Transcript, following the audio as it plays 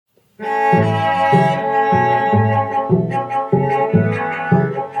Hello,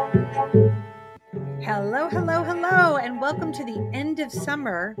 hello, hello, and welcome to the end of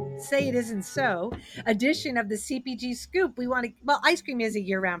summer, say it isn't so, edition of the CPG Scoop. Ice cream is a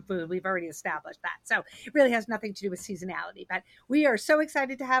year-round food. We've already established that. So it really has nothing to do with seasonality, but we are so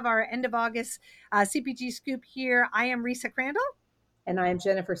excited to have our end of August CPG Scoop here. I am Risa Crandall. And I am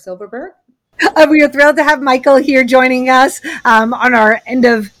Jennifer Silverberg. We are thrilled to have Michael here joining us on our end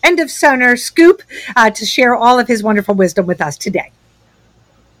of summer scoop to share all of his wonderful wisdom with us today.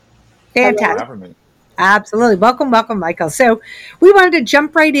 Fantastic. Absolutely. Welcome, Michael. So we wanted to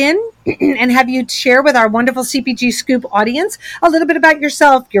jump right in and have you share with our wonderful CPG Scoop audience a little bit about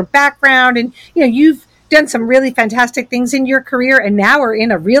yourself, your background, and you've done some really fantastic things in your career and now are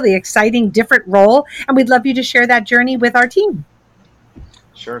in a really exciting different role. And we'd love you to share that journey with our team.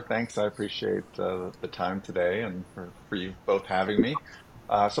 Sure. Thanks. I appreciate the time today and for you both having me.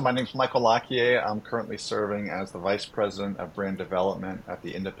 So my name's Michael La Kier. I'm currently serving as the Vice President of Brand Development at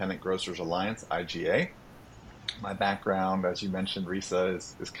the Independent Grocers Alliance, IGA. My background, as you mentioned, Risa,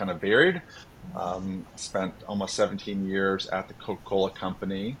 is kind of varied. Spent almost 17 years at the Coca-Cola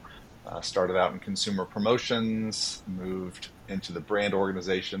Company. Started out in consumer promotions, moved into the brand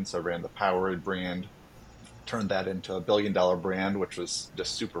organization, so I ran the Powerade brand. Turned that into a $1 billion brand, which was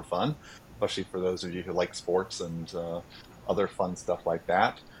just super fun, especially for those of you who like sports and other fun stuff like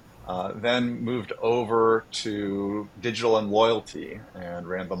that. Then moved over to digital and loyalty and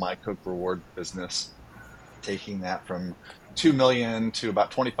ran the My Coke Reward business, taking that from 2 million to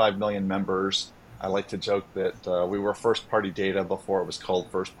about 25 million members. I like to joke that we were first party data before it was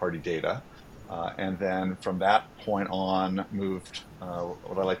called first party data. And then from that point on, moved,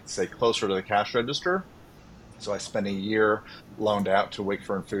 what I like to say, closer to the cash register. So I spent a year loaned out to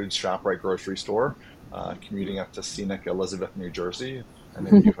Wakefern Foods ShopRite grocery store, commuting up to scenic Elizabeth, New Jersey, if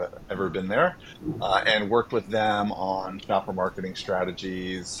any of you have ever been there, and worked with them on shopper marketing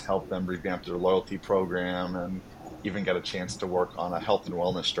strategies, helped them revamp their loyalty program, and even got a chance to work on a health and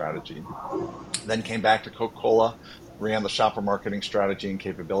wellness strategy. Then came back to Coca-Cola, ran the shopper marketing strategy and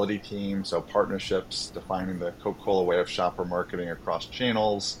capability team, so partnerships, defining the Coca-Cola way of shopper marketing across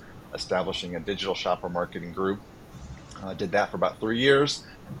channels, establishing a digital shopper marketing group. Did that for about 3 years.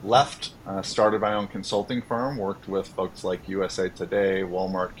 Left, started my own consulting firm, worked with folks like USA Today,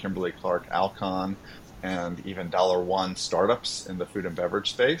 Walmart, Kimberly-Clark, Alcon, and even $1 startups in the food and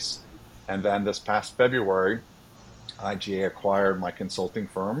beverage space. And then this past February, IGA acquired my consulting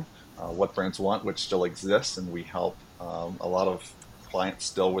firm, What Brands Want, which still exists, and we help a lot of clients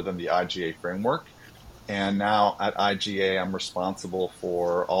still within the IGA framework. And now at IGA, I'm responsible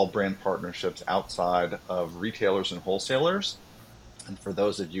for all brand partnerships outside of retailers and wholesalers. And for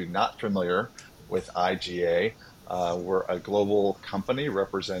those of you not familiar with IGA, we're a global company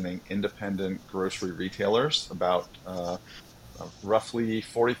representing independent grocery retailers, about roughly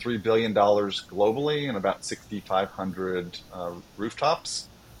 $43 billion globally and about 6,500 rooftops.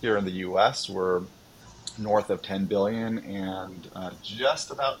 Here in the US, we're north of 10 billion and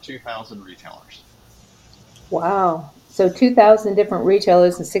just about 2,000 retailers. Wow. So 2,000 different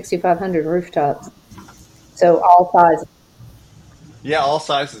retailers and 6,500 rooftops. So all sizes. Yeah, all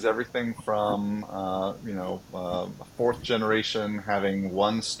sizes, everything from, fourth generation having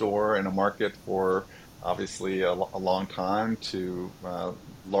one store in a market for obviously a long time to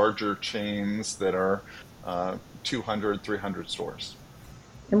larger chains that are 200, 300 stores.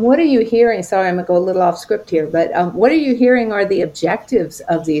 And what are you hearing? Sorry, I'm going to go a little off script here, but what are you hearing are the objectives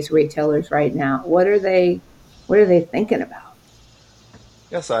of these retailers right now? What are they thinking about?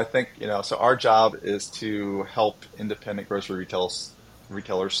 Yes, I think, so our job is to help independent grocery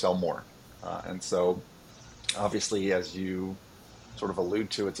retailers sell more. And so obviously, as you sort of allude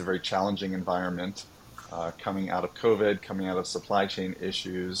to, it's a very challenging environment coming out of COVID, coming out of supply chain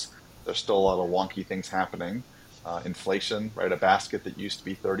issues. There's still a lot of wonky things happening. Inflation, right? A basket that used to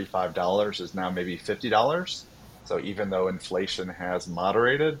be $35 is now maybe $50. So even though inflation has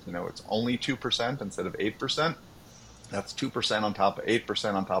moderated, it's only 2% instead of 8%. That's 2% on top of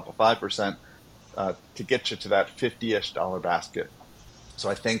 8% on top of 5% to get you to that $50-ish basket. So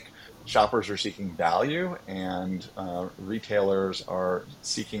I think shoppers are seeking value and retailers are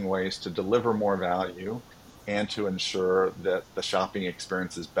seeking ways to deliver more value and to ensure that the shopping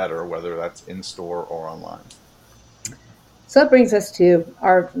experience is better, whether that's in-store or online. So that brings us to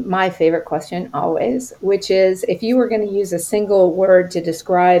my favorite question always, which is if you were going to use a single word to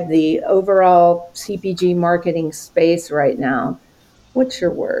describe the overall CPG marketing space right now, what's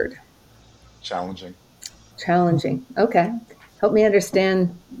your word? Challenging. Challenging. Okay. Help me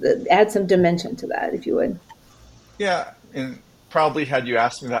understand, add some dimension to that, if you would. Yeah. And probably had you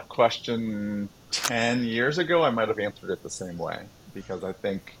asked me that question 10 years ago, I might have answered it the same way because I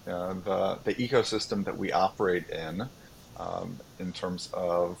think the ecosystem that we operate in terms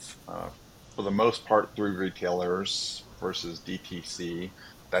of, for the most part, through retailers versus DTC,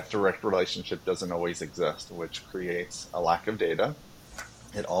 that direct relationship doesn't always exist, which creates a lack of data.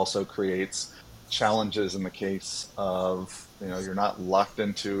 It also creates challenges in the case of, you're not locked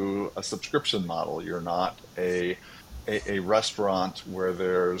into a subscription model. You're not a restaurant where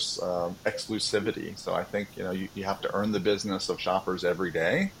there's exclusivity. So I think, you have to earn the business of shoppers every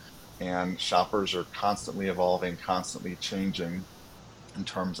day, and shoppers are constantly evolving, constantly changing in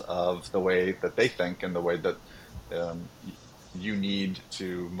terms of the way that they think and the way that you need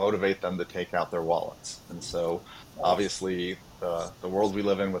to motivate them to take out their wallets. And so, obviously, the world we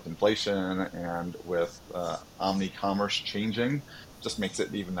live in with inflation and with omni-commerce changing just makes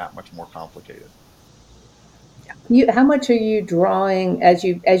it even that much more complicated. How much are you drawing as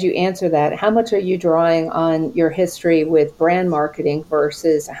you answer that? How much are you drawing on your history with brand marketing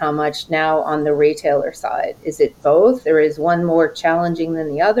versus how much now on the retailer side? Is it both, or is one more challenging than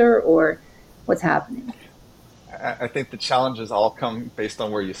the other, or what's happening? I think the challenges all come based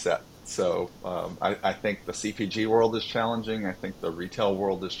on where you sit. So I think the CPG world is challenging. I think the retail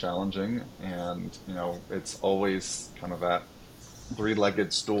world is challenging, and it's always kind of that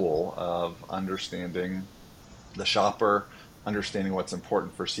three-legged stool of understanding the shopper, understanding what's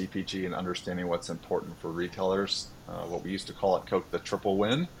important for CPG, and understanding what's important for retailers. What we used to call at Coke the triple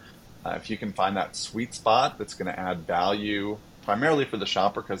win. If you can find that sweet spot that's going to add value primarily for the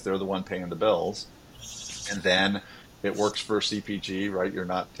shopper because they're the one paying the bills, and then it works for CPG, right? You're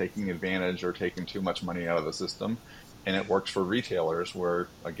not taking advantage or taking too much money out of the system. And it works for retailers where,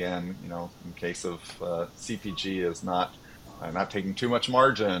 again, in case of CPG is not taking too much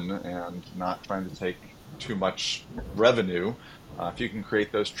margin and not trying to take too much revenue. If you can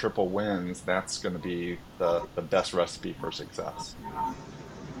create those triple wins, that's going to be the best recipe for success.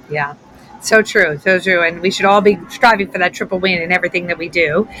 Yeah. So true, so true, and we should all be striving for that triple win in everything that we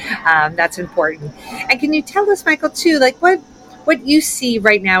do. That's important. And can you tell us, Michael, too, like what you see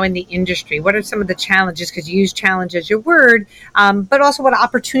right now in the industry? What are some of the challenges? Because you use challenge as your word, but also what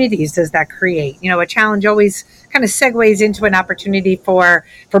opportunities does that create? A challenge always kind of segues into an opportunity for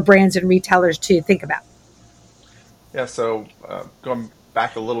brands and retailers to think about. Yeah, so going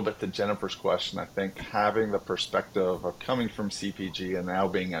back a little bit to Jennifer's question, I think having the perspective of coming from CPG and now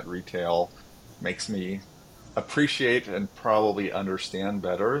being at retail makes me appreciate and probably understand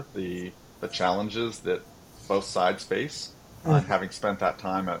better the challenges that both sides face. And having spent that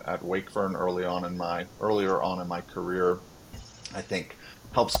time at Wakefern earlier on in my career, I think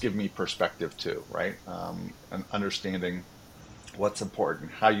helps give me perspective too, right? And understanding what's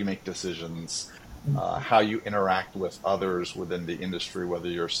important, how you make decisions, how you interact with others within the industry, whether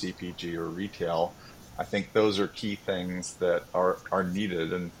you're CPG or retail. I think those are key things that are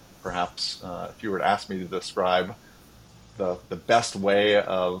needed. And perhaps if you were to ask me to describe the best way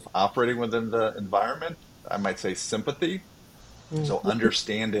of operating within the environment, I might say sympathy. So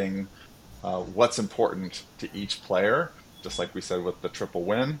understanding what's important to each player, just like we said with the triple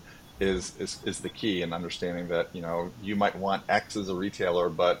win, is the key. And understanding that you might want X as a retailer,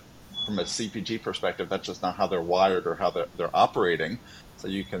 but from a CPG perspective, that's just not how they're wired or how they're operating. So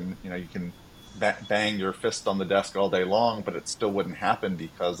you can bang your fist on the desk all day long, but it still wouldn't happen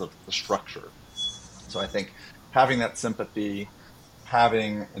because of the structure. So I think having that sympathy,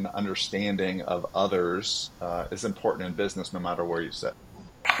 having an understanding of others is important in business, no matter where you sit.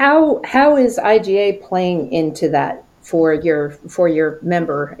 How is IGA playing into that for your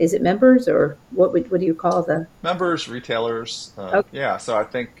member? Is it members, or what do you call the? Members, retailers, Okay. yeah. So I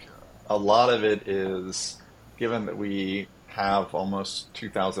think a lot of it is given that we have almost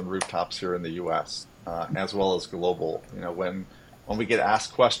 2,000 rooftops here in the U.S. As well as global. When we get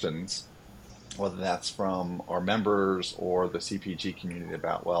asked questions, whether that's from our members or the CPG community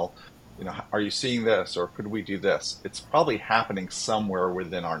about, well, are you seeing this or could we do this? It's probably happening somewhere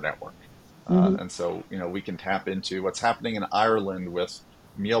within our network. Mhm. And so, we can tap into what's happening in Ireland with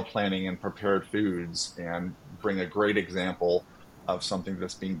meal planning and prepared foods and bring a great example of something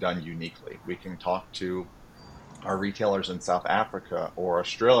that's being done uniquely. We can talk to our retailers in South Africa or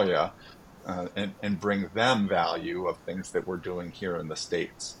Australia and bring them value of things that we're doing here in the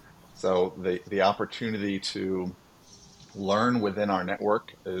States. So the opportunity to learn within our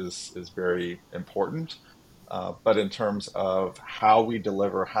network is very important. But in terms of how we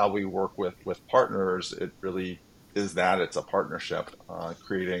deliver, how we work with partners, it really is that it's a partnership,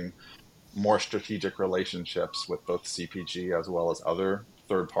 creating more strategic relationships with both CPG as well as other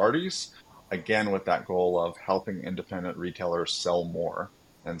third parties, again, with that goal of helping independent retailers sell more.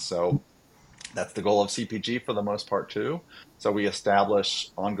 And so that's the goal of CPG for the most part too. So we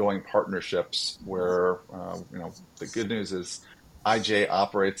establish ongoing partnerships where, the good news is IGA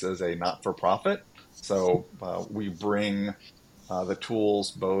operates as a not-for-profit. So we bring the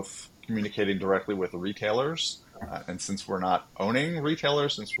tools, both communicating directly with retailers, and since we're not owning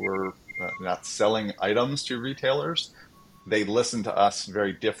retailers, since we're not selling items to retailers, they listen to us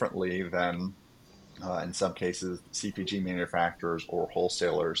very differently than, in some cases, CPG manufacturers or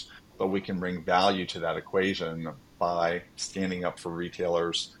wholesalers. But we can bring value to that equation by standing up for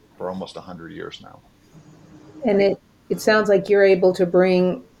retailers for almost 100 years now. And it sounds like you're able to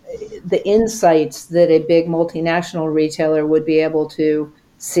bring the insights that a big multinational retailer would be able to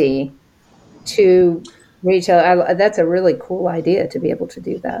see to retail. That's a really cool idea to be able to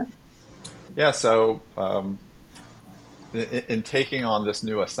do that. Yeah, so in taking on this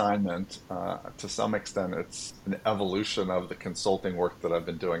new assignment, to some extent, it's an evolution of the consulting work that I've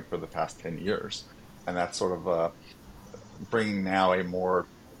been doing for the past 10 years. And that's sort of bringing now a more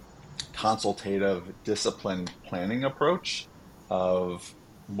consultative, disciplined planning approach of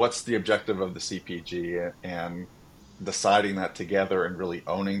what's the objective of the CPG and deciding that together and really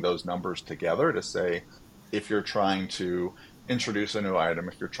owning those numbers together to say, if you're trying to introduce a new item,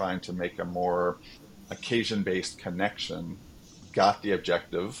 if you're trying to make a more occasion-based connection, got the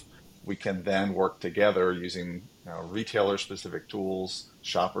objective, we can then work together using retailer-specific tools,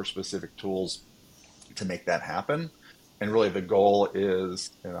 shopper-specific tools to make that happen. And really the goal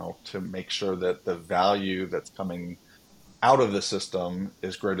is, to make sure that the value that's coming out of the system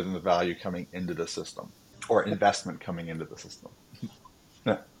is greater than the value coming into the system or investment coming into the system.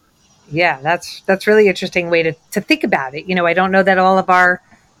 Yeah. Yeah, that's really interesting way to think about it. I don't know that all of our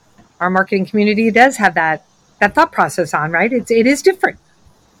marketing community does have that thought process on, right? It is different.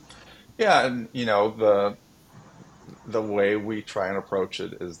 Yeah, and the way we try and approach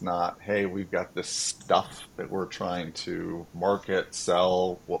it is not, hey, we've got this stuff that we're trying to market,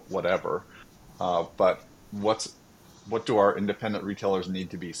 sell, whatever. But what do our independent retailers need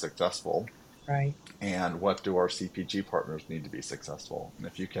to be successful? Right. And what do our CPG partners need to be successful? And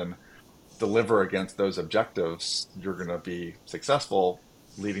if you can deliver against those objectives, you're going to be successful,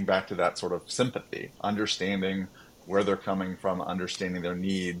 leading back to that sort of sympathy, understanding where they're coming from, understanding their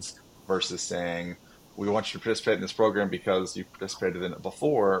needs versus saying, we want you to participate in this program because you participated in it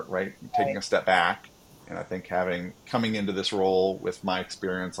before, right? Taking a step back. And I think coming into this role with my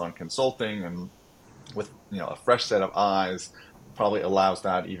experience on consulting and with, a fresh set of eyes probably allows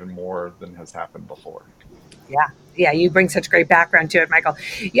that even more than has happened before. Yeah. Yeah, you bring such great background to it, Michael.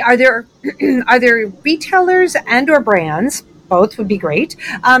 Yeah, are there retailers and or brands, both would be great,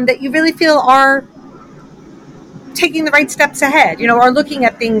 that you really feel are taking the right steps ahead, or looking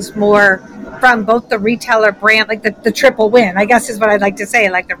at things more from both the retailer brand, like the triple win, I guess is what I'd like to say,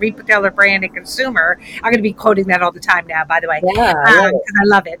 like the retailer brand and consumer. I'm going to be quoting that all the time now, by the way, Yeah, I love it. because I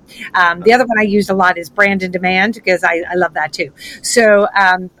love it. The other one I used a lot is brand and demand because I love that too. So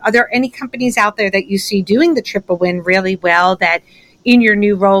are there any companies out there that you see doing the triple win really well that in your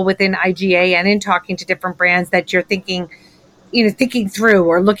new role within IGA and in talking to different brands that you're thinking through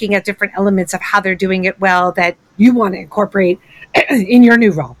or looking at different elements of how they're doing it well that you want to incorporate in your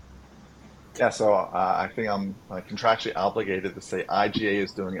new role? Yeah, so I think I'm contractually obligated to say IGA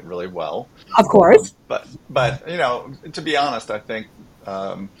is doing it really well. Of course. But to be honest, I think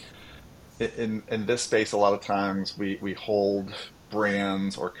in this space, a lot of times we hold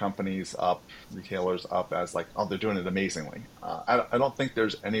brands or companies up, retailers up as like, oh, they're doing it amazingly. I don't think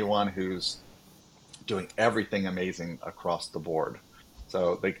there's anyone who's doing everything amazing across the board.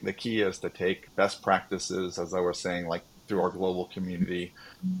 So the key is to take best practices, as I was saying, like through our global community,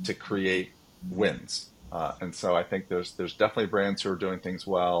 to create wins. And so I think there's definitely brands who are doing things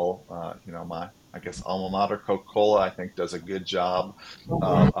well. My I guess alma mater, Coca-Cola, I think does a good job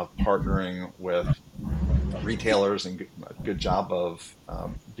of partnering with retailers and a good job of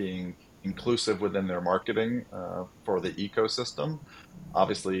being inclusive within their marketing for the ecosystem.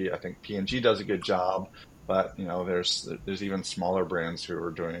 Obviously, I think P&G does a good job, but there's even smaller brands who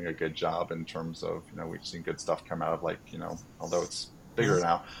are doing a good job in terms of we've seen good stuff come out of like although it's bigger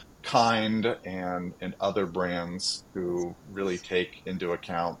now, Kind and other brands who really take into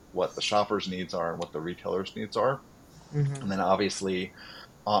account what the shoppers' needs are and what the retailers' needs are. Mm-hmm. And then obviously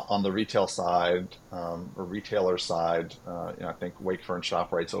on the retail side or retailer side, I think Wakefern and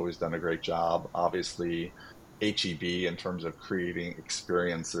ShopRite's always done a great job. Obviously, HEB in terms of creating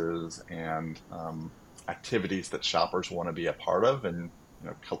experiences and activities that shoppers want to be a part of, and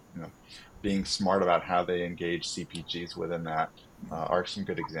being smart about how they engage CPGs within that are some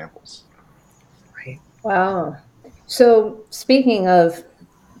good examples. Wow. So speaking of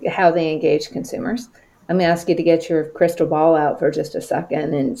how they engage consumers, I'm going to ask you to get your crystal ball out for just a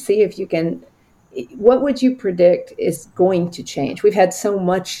second and see if you can. What would you predict is going to change? We've had so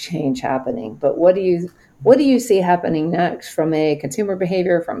much change happening, but what do you see happening next from a consumer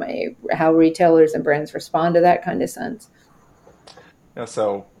behavior, from a how retailers and brands respond to that kind of sense? Yeah,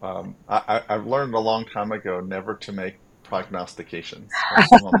 so I've learned a long time ago never to make prognostications, right?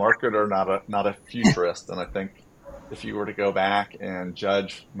 I'm a marketer, not a futurist, and I think if you were to go back and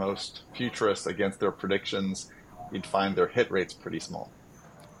judge most futurists against their predictions, you'd find their hit rates pretty small.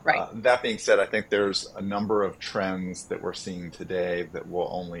 Right. That being said, I think there's a number of trends that we're seeing today that will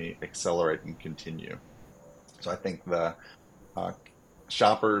only accelerate and continue. So I think the uh,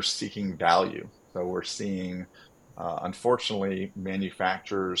 shoppers seeking value. So we're seeing, unfortunately,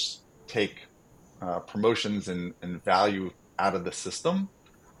 manufacturers take promotions and value out of the system.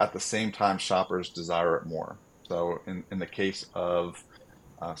 At the same time, shoppers desire it more. So in the case of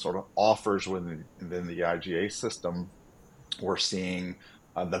sort of offers within the IGA system, we're seeing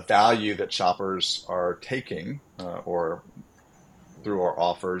the value that shoppers are taking or through our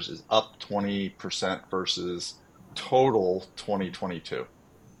offers is up 20% versus total 2022.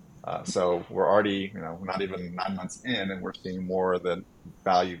 So we're already, not even 9 months in, and we're seeing more of the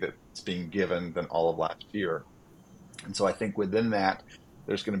value that's being given than all of last year. And so I think within that,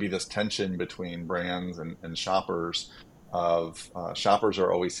 there's going to be this tension between brands and shoppers of shoppers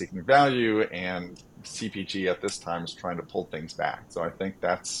are always seeking value and CPG at this time is trying to pull things back. So I think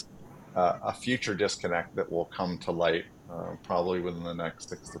that's a future disconnect that will come to light probably within the next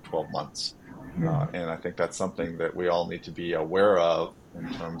 6 to 12 months. And I think that's something that we all need to be aware of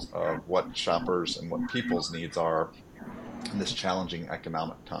in terms of what shoppers and what people's needs are in this challenging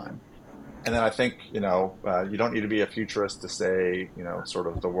economic time. And then I think, you don't need to be a futurist to say, sort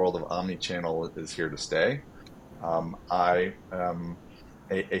of the world of omni-channel is here to stay. I am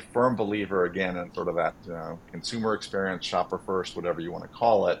a firm believer, again, in sort of that, consumer experience, shopper first, whatever you want to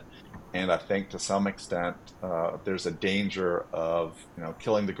call it. And I think to some extent, there's a danger of,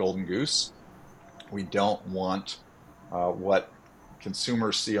 killing the golden goose. We don't want what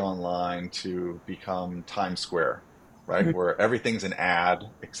consumers see online to become Times Square, right? Where everything's an ad,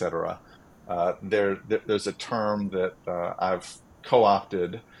 etc. There's a term that I've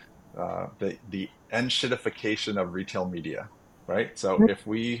co-opted, the enshittification of retail media, right? So if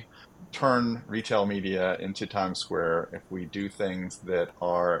we turn retail media into Times Square, if we do things that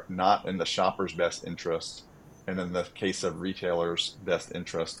are not in the shopper's best interest, and in the case of retailers' best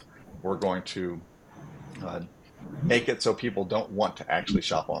interest, we're going to uh, make it so people don't want to actually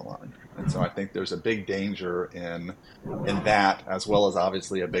shop online. And so I think there's a big danger in that, as well as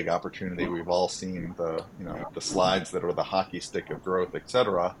obviously a big opportunity. We've all seen the slides that are the hockey stick of growth, et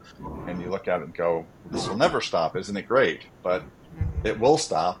cetera. And you look at it and go, this will never stop, isn't it great? But it will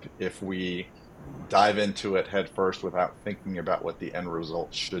stop if we dive into it head first without thinking about what the end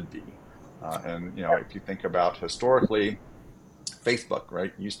result should be. And if you think about historically, Facebook,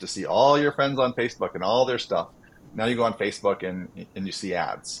 right? You used to see all your friends on Facebook and all their stuff. Now you go on Facebook and you see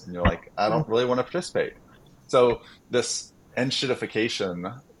ads, and you're like, I don't really want to participate. So this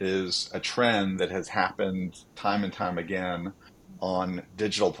enshittification is a trend that has happened time and time again on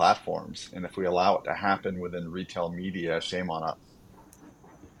digital platforms. And if we allow it to happen within retail media, shame on us.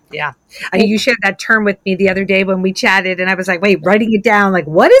 Yeah. You shared that term with me the other day when we chatted, and I was like, wait, writing it down. Like,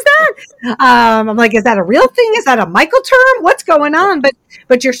 what is that? I'm like, is that a real thing? Is that a Michael term? What's going on?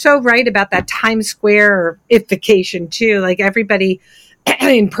 But you're so right about that Times Square-ification too. Like everybody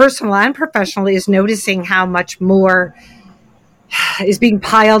in personal and professional is noticing how much more is being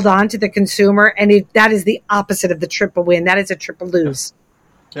piled on to the consumer. And that is the opposite of the triple win. That is a triple Yeah. lose.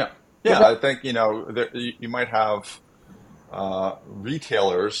 Yeah. Well, Yeah. I think, you might have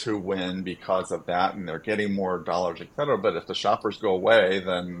retailers who win because of that, and they're getting more dollars, et cetera. But if the shoppers go away,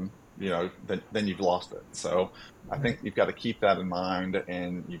 then then you've lost it. So I think you've got to keep that in mind,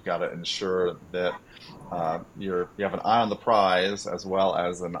 and you've got to ensure that you have an eye on the prize as well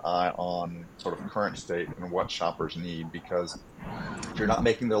as an eye on sort of current state and what shoppers need. Because if you're not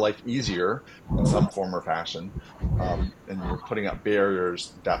making their life easier in some form or fashion, and you're putting up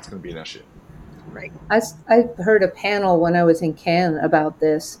barriers, that's going to be an issue. Right. I heard a panel when I was in Cannes about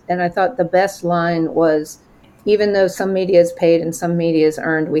this, and I thought the best line was, even though some media is paid and some media is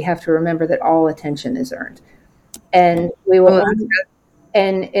earned, we have to remember that all attention is earned. And we will Oh, only,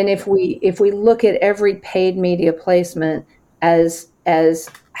 and if we look at every paid media placement as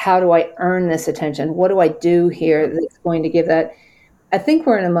how do I earn this attention? What do I do here that's going to give that? I think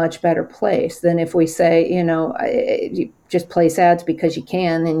we're in a much better place than if we say, you just place ads because you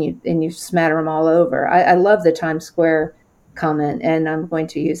can, and you smatter them all over. I love the Times Square comment, and I'm going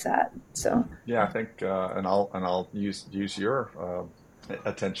to use that. So Yeah, I think, and I'll use your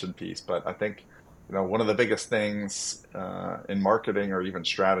attention piece, but I think, one of the biggest things in marketing or even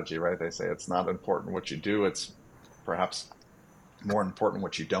strategy, right? They say it's not important what you do; it's perhaps more important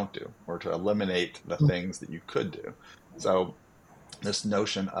what you don't do, or to eliminate the things that you could do. So this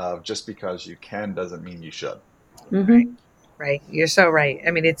notion of just because you can doesn't mean you should. Right. mm-hmm. Right. You're so right.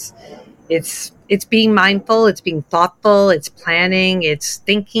 I mean, it's being mindful, it's being thoughtful, it's planning, it's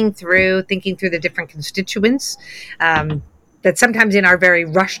thinking through the different constituents. That sometimes in our very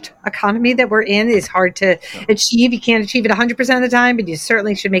rushed economy that we're in is hard to Yeah. achieve. You can't achieve it 100% of the time, but you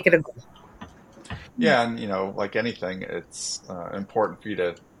certainly should make it a goal. Yeah, and like anything, it's important for you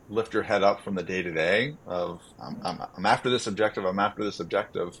to lift your head up from the day to day of I'm after this objective, I'm after this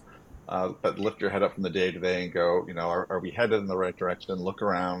objective, but lift your head up from the day to day and go, are we headed in the right direction? Look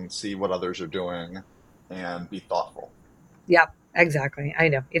around, see what others are doing, and be thoughtful. Yep, exactly. I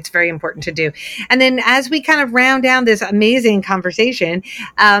know it's very important to do. And then as we kind of round down this amazing conversation,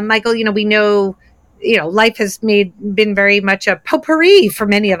 Michael, we know, life has been very much a potpourri for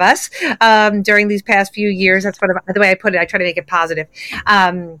many of us during these past few years. That's the way I put it. I try to make it positive,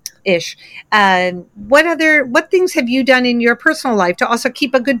 ish. What things have you done in your personal life to also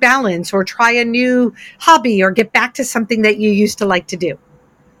keep a good balance, or try a new hobby, or get back to something that you used to like to do?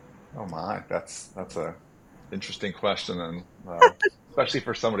 Oh my, that's a interesting question, and especially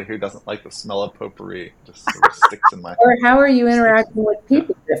for somebody who doesn't like the smell of potpourri, it just sort of sticks in my Or how are you sticks. interacting with Yeah.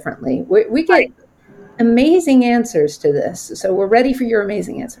 people differently? We get Right. amazing answers to this, so we're ready for your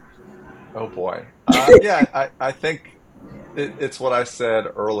amazing answer. Oh boy. Yeah, I think it's what I said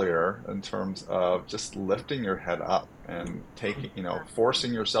earlier in terms of just lifting your head up and taking,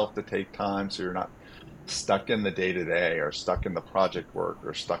 forcing yourself to take time so you're not stuck in the day to day or stuck in the project work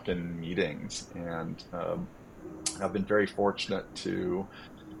or stuck in meetings. And I've been very fortunate to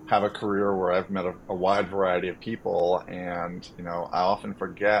have a career where I've met a wide variety of people. And, I often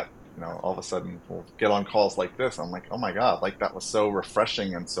forget, all of a sudden we'll get on calls like this. I'm like, oh my God, like that was so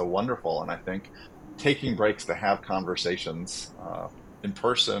refreshing and so wonderful. And I think taking breaks to have conversations in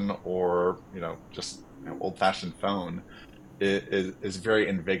person or, just old fashioned phone is very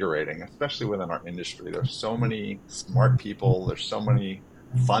invigorating, especially within our industry. There's so many smart people. There's so many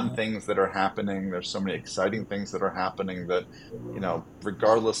fun things that are happening. There's so many exciting things that are happening that,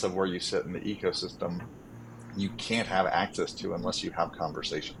 regardless of where you sit in the ecosystem, you can't have access to unless you have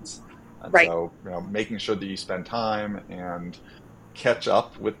conversations. And Right. so, making sure that you spend time and catch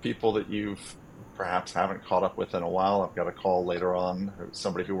up with people that you've perhaps haven't caught up with in a while. I've got a call later on,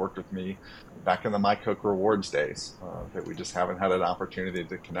 somebody who worked with me back in the My Coke Rewards days that we just haven't had an opportunity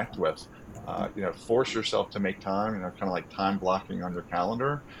to connect with. Force yourself to make time, kind of like time blocking on your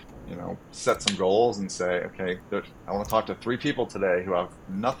calendar. Set some goals and say, okay, I want to talk to 3 people today who have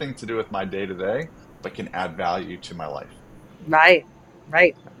nothing to do with my day to day, but can add value to my life. Right.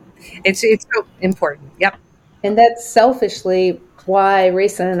 Right. It's so important. Yep. And that's selfishly why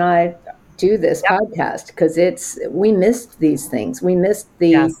Risa and I do this Yep. podcast, because we missed these things. We missed the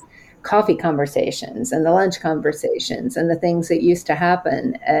Yes. coffee conversations and the lunch conversations and the things that used to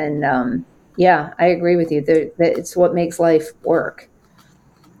happen. And yeah, I agree with you. That it's what makes life work.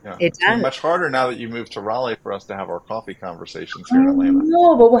 Yeah, It it's gonna be does. much harder now that you moved to Raleigh for us to have our coffee conversations I here in Atlanta.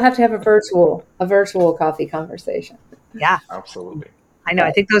 know, but we'll have to have a virtual coffee conversation. Yeah. Absolutely. I know. I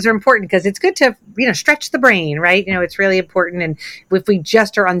But think those are important because it's good to, stretch the brain, right? It's really important. And if we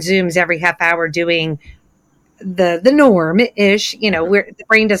just are on Zooms every half hour doing the norm ish, where the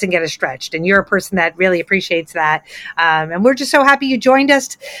brain doesn't get as stretched, and you're a person that really appreciates that. And we're just so happy you joined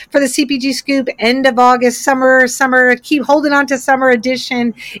us for the CPG Scoop end of August, summer, keep holding on to summer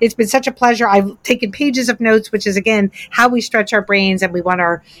edition. It's been such a pleasure. I've taken pages of notes, which is again how we stretch our brains, and we want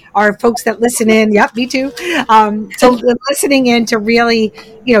our folks that listen in. Yep, me too. To listening in to really,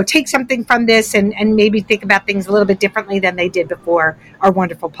 take something from this and maybe think about things a little bit differently than they did before our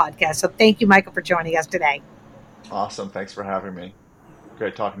wonderful podcast. So thank you, Michael, for joining us today. Awesome. Thanks for having me.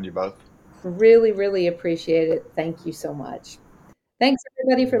 Great talking to you both. really, really appreciate it. Thank you so much. Thanks,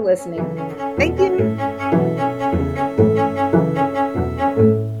 everybody, for listening. Thank you.